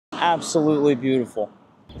absolutely beautiful.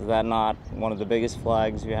 Is that not one of the biggest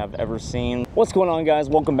flags you have ever seen? What's going on, guys?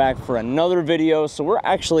 Welcome back for another video. So we're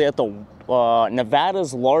actually at the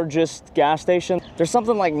Nevada's largest gas station. There's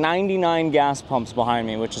something like 99 gas pumps behind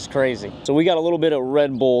me, which is crazy. So we got a little bit of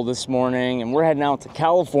Red Bull this morning and we're heading out to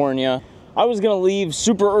California. I was gonna leave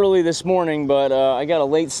super early this morning, but I got a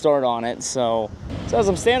late start on it. So as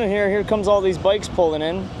I'm standing here, here comes all these bikes pulling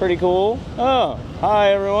in. Pretty cool. Oh,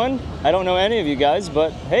 hi everyone. I don't know any of you guys,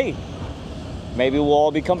 but hey, maybe we'll all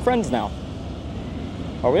become friends now.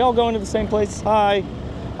 Are we all going to the same place? Hi.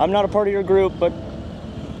 I'm not a part of your group, but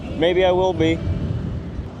maybe I will be.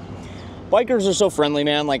 Bikers are so friendly,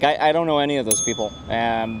 man. Like, I don't know any of those people.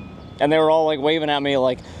 And they were all like waving at me,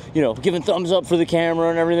 like, you know, giving thumbs up for the camera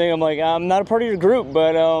and everything. I'm like, I'm not a part of your group,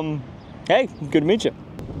 but hey, good to meet you.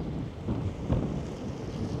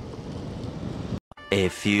 A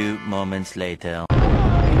few moments later.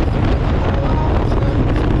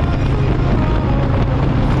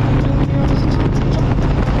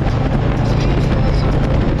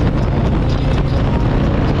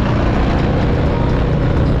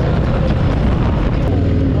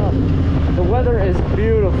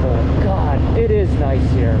 It is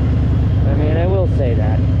nice here. I mean, I will say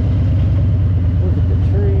that. Look at the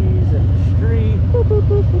trees and the street. Boop, boop,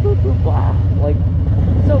 boop, boop, boop, boop. Wow, like,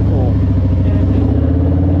 so cool.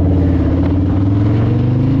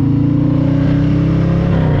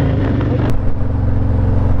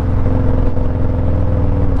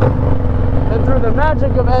 And through the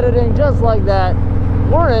magic of editing, just like that,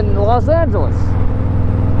 we're in Los Angeles.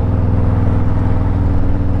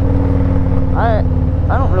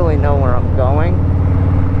 I don't really know where I'm going.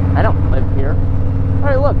 I don't live here. All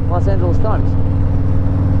right, look, Los Angeles Times.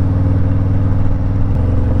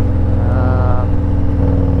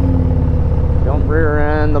 Don't rear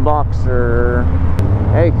end the Boxer.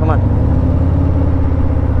 Hey, come on.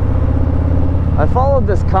 I followed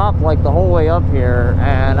this cop like the whole way up here,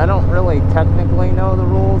 and I don't really technically know the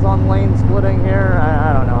rules on lane splitting here.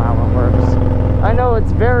 I don't know how it works. I know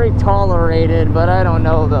it's very tolerated, but I don't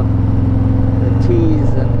know the T's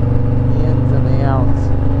and the ins and the outs.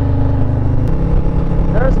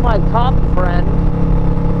 There's my cop friend.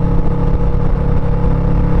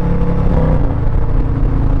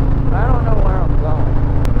 I don't know where I'm going.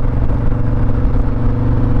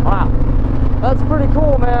 Wow, that's pretty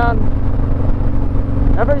cool, man.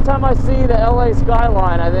 Every time I see the LA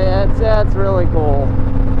skyline, I think that's really cool.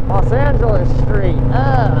 Los Angeles Street.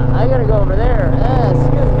 I gotta go over there.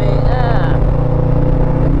 Excuse me.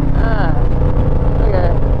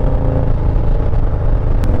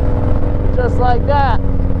 Just like that,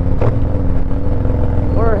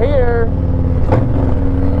 we're here,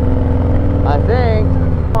 I think.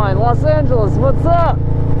 Fine, Los Angeles, what's up?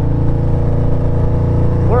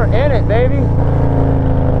 We're in it, baby.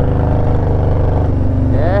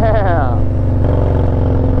 Yeah.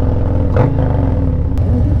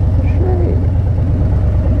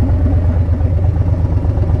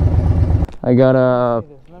 I got a,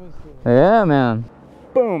 yeah, man.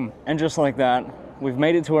 Boom, and just like that, we've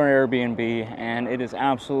made it to our Airbnb, and it is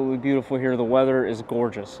absolutely beautiful here. The weather is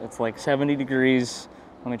gorgeous. It's like 70 degrees.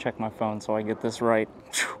 Let me check my phone so I get this right.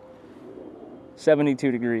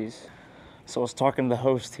 72 degrees. So I was talking to the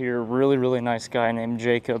host here, really nice guy named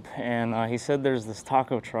Jacob, and he said there's this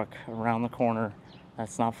taco truck around the corner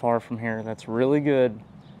that's not far from here. That's really good.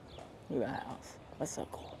 Look at that house. That's so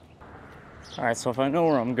cool. All right, so if I know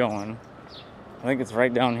where I'm going, I think it's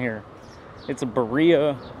right down here. It's a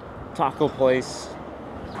birria taco place.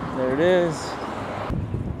 There it is.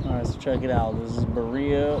 All right, so check it out. This is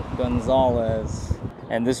Birria Gonzalez,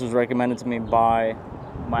 and this was recommended to me by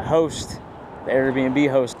my host, the Airbnb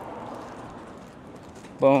host.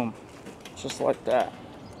 Boom, just like that.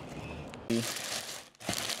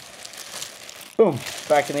 Boom,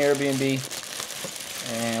 back in the Airbnb,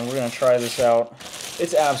 and we're gonna try this out.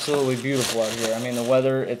 It's absolutely beautiful out here. I mean, the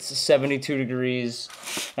weather, it's 72 degrees,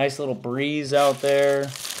 nice little breeze out there.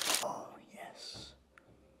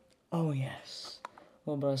 Oh yes, a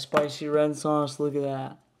little bit of spicy red sauce. Look at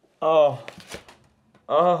that. Oh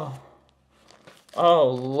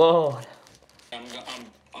Lord.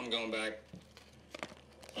 I'm going back.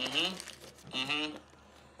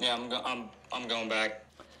 Yeah, I'm going back.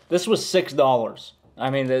 This was $6. I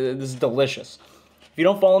mean, this is delicious. If you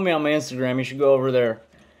don't follow me on my Instagram, you should go over there.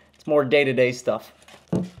 It's more day-to-day stuff.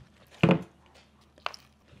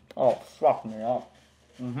 Oh, fuck me up.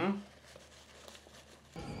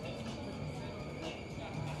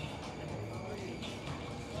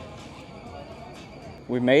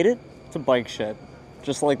 We made it to Bikeshed,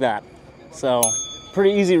 just like that. So,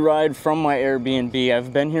 pretty easy ride from my Airbnb.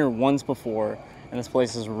 I've been here once before, and this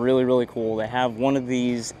place is really, really cool. They have one of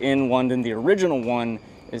these in London. The original one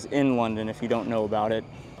is in London, if you don't know about it.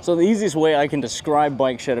 So the easiest way I can describe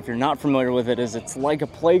Bikeshed, if you're not familiar with it, is it's like a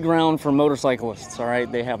playground for motorcyclists, all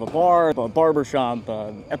right? They have a bar, a barber shop,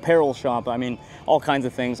 apparel shop, I mean, all kinds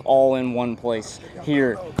of things, all in one place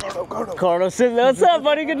here. Cardo Systems, what's up,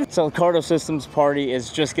 buddy? Good. So Cardo Systems party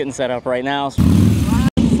is just getting set up right now.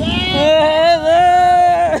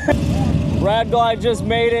 Rad Glide just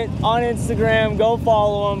made it on Instagram. Go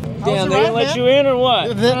follow him. Damn, they didn't let you in or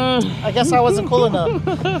what? I guess I wasn't cool enough.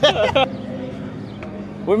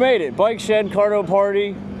 We made it. Bikeshed Cardo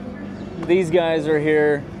Party. These guys are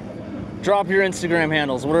here. Drop your Instagram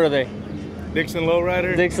handles. What are they? Dixon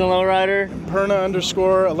Lowrider. Dixon Lowrider.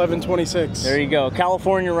 Perna_1126. There you go.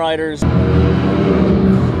 California Riders.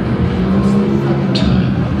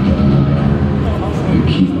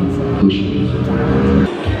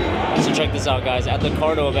 So check this out, guys. At the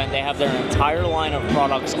Cardo event, they have their entire line of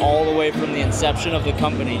products all the way from the inception of the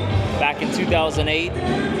company back in 2008,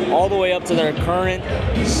 all the way up to their current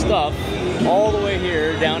stuff, all the way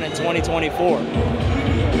here down in 2024.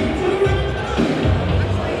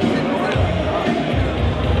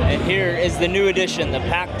 And here is the new edition, the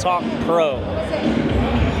Pack Talk Pro.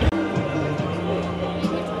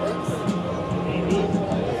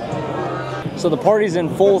 So the party's in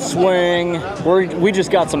full swing. We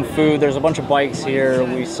just got some food. There's a bunch of bikes here.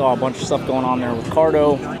 We saw a bunch of stuff going on there with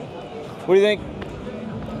Cardo. What do you think?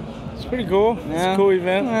 It's pretty cool. Yeah. It's a cool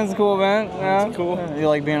event. It's a cool event. Yeah. It's cool. You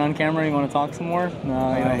like being on camera? You want to talk some more? No,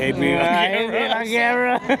 I hate being on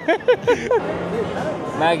camera.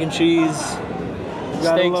 Mac and cheese,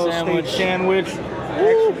 Got steak a little sandwich. steak sandwich,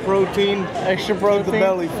 extra protein. Extra protein. The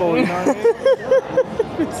belly full, you know what I mean?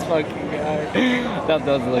 This fucking guy. That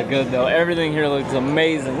does look good though. Everything here looks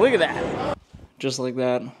amazing. Look at that. Just like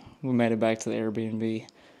that, we made it back to the Airbnb.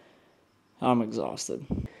 I'm exhausted.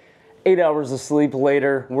 8 hours of sleep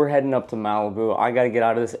later, we're heading up to Malibu. I gotta get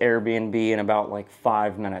out of this Airbnb in about like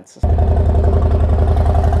 5 minutes.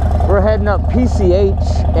 We're heading up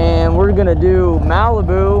PCH and we're gonna do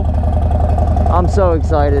Malibu. I'm so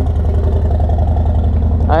excited.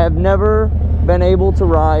 I have never been able to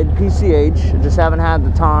ride PCH, just haven't had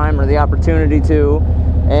the time or the opportunity to.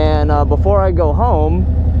 And before I go home,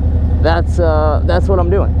 that's what I'm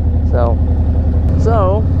doing. So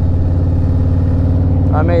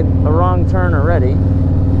I made a wrong turn already.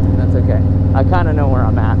 That's okay. I kind of know where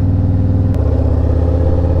I'm at.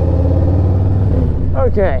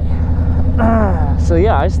 Okay. So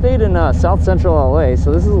yeah, I stayed in South Central LA.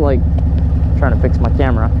 So this is like, trying to fix my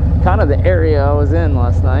camera, kind of the area I was in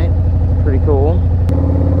last night. Pretty cool.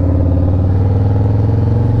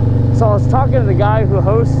 So I was talking to the guy who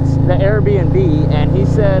hosts the Airbnb, and he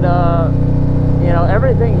said, you know,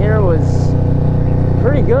 everything here was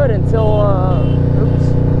pretty good until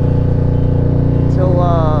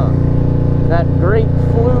that great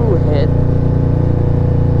flu hit.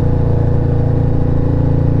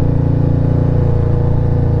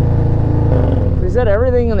 He said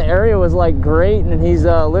everything in the area was like great, and he's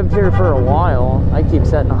lived here for a while. I keep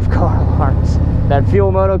setting off car alarms. That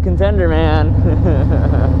Fuel Moto contender, man.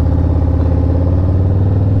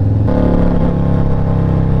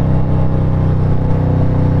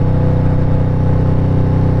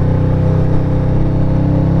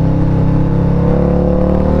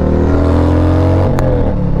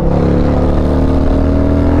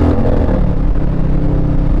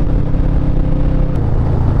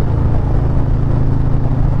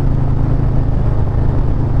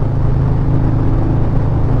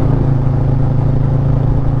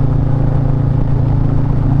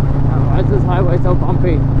 So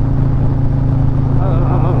bumpy.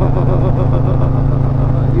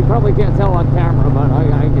 You probably can't tell on camera, but I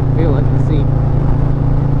can feel it in the seat.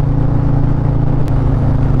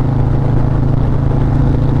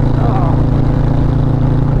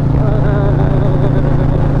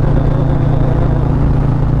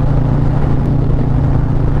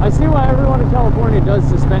 I see why everyone in California does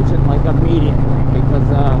suspension like immediately, because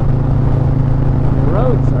the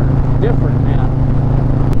roads are different, man.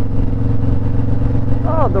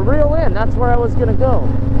 Oh, the real inn, that's where I was gonna go.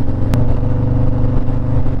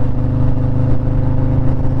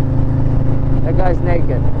 That guy's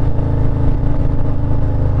naked.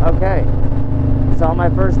 Okay. Saw my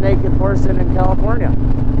first naked person in California.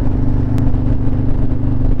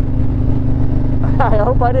 I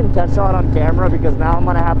hope I didn't catch that on camera, because now I'm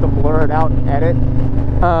gonna have to blur it out and edit.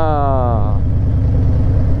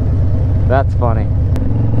 That's funny.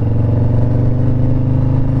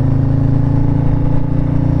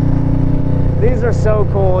 These are so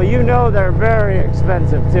cool. You know they're very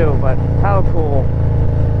expensive too, but how cool.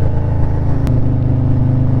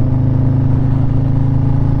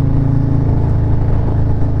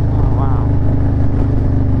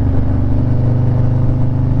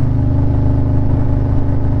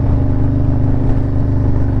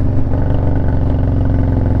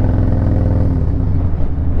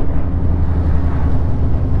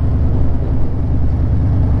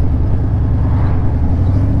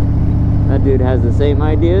 dude has the same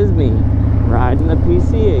idea as me, riding the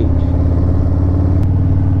PCH.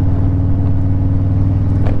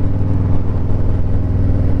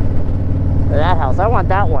 That house, I want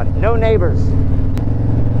that one. No neighbors.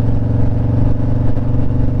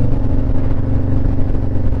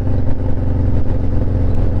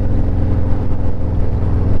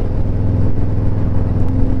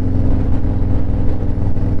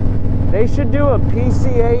 They should do a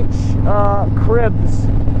PCH cribs.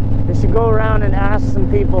 They should go around and ask some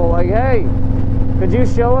people like, hey, could you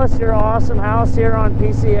show us your awesome house here on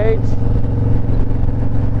PCH?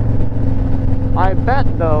 I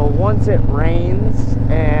bet though, once it rains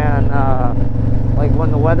and like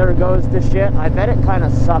when the weather goes to shit, I bet it kind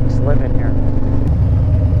of sucks living here.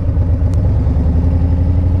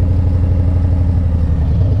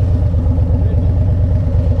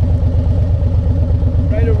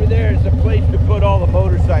 Right over there is a place to put all the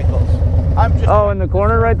motorcycles. I'm just in the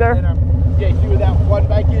corner right there? Yeah, see where that one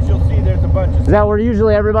bike is? You'll see there's a bunch of... Is that where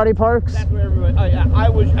usually everybody parks? That's where everybody...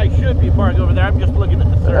 I should be parked over there. I'm just looking at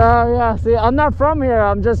the surface. Oh yeah, see, I'm not from here.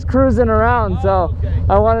 I'm just cruising around, so okay.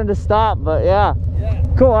 I wanted to stop, but yeah. Yeah.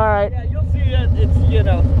 Cool, all right. Yeah, you'll see it's, you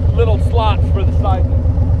know, little slots for the cycle.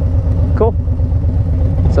 Cool.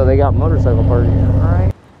 So they got motorcycle parking, all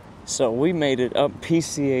right. So we made it up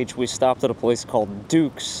PCH. We stopped at a place called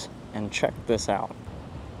Duke's, and check this out.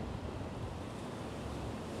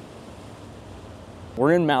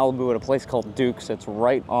 We're in Malibu at a place called Duke's. It's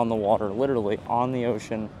right on the water, literally on the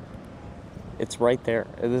ocean. It's right there.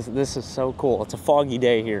 This is so cool. It's a foggy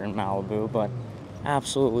day here in Malibu, but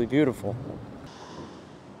absolutely beautiful.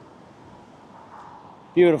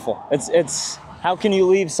 Beautiful. It's how can you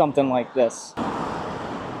leave something like this?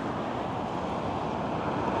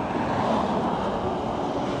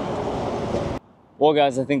 Well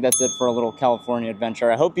guys, I think that's it for a little California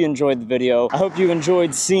adventure. I hope you enjoyed the video. I hope you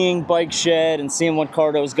enjoyed seeing Bikeshed and seeing what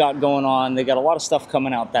Cardo's got going on. They got a lot of stuff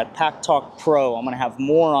coming out. That Pack Talk Pro, I'm gonna have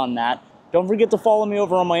more on that. Don't forget to follow me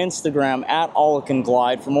over on my Instagram at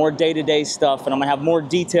 @AllItCanGlide for more day-to-day stuff, and I'm gonna have more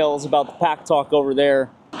details about the Pack Talk over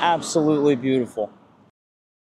there. Absolutely beautiful.